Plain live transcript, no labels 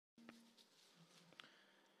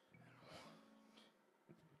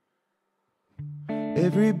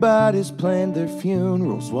Everybody's planned their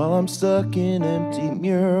funerals while I'm stuck in empty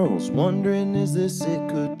murals, wondering, is this it?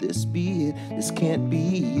 Could this be it? This can't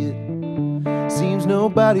be it. Seems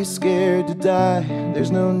nobody's scared to die.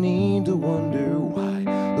 There's no need to wonder why.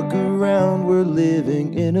 Look around, we're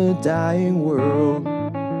living in a dying world.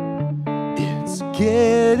 It's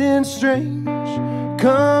getting strange,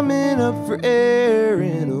 coming up for air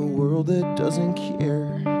in a world that doesn't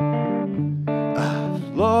care.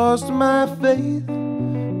 I've lost my faith.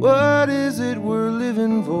 What is it we're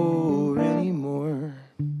living for anymore?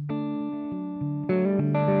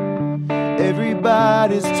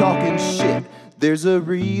 Everybody's talking shit. There's a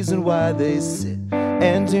reason why they sit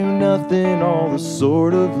and do nothing all the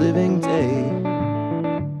sort of living day.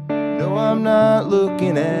 No, I'm not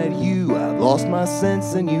looking at you. I've lost my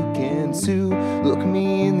sense and you can too. Look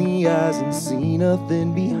me in the eyes and see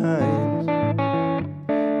nothing behind.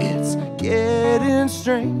 It's getting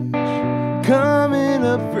strange, coming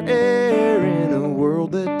up for air in a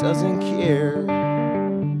world that doesn't care.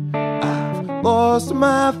 I've lost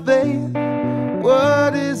my faith.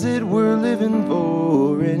 What is it we're living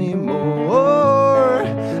for anymore?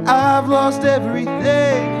 I've lost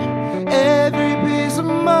everything, every peace of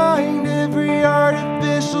mind, every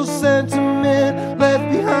artificial sentiment left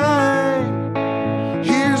behind.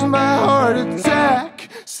 Here's my heart attack.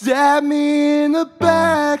 Stab me in the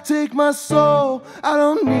back, take my soul, I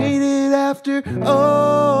don't need it after.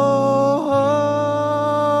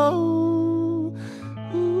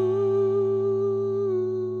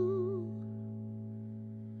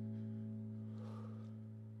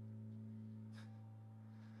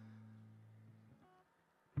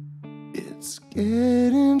 It's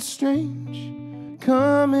getting strange,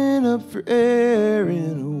 coming up for air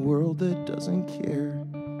in a world that doesn't care.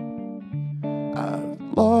 I've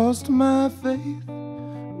lost my faith.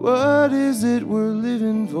 What is it we're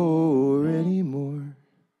living for anymore?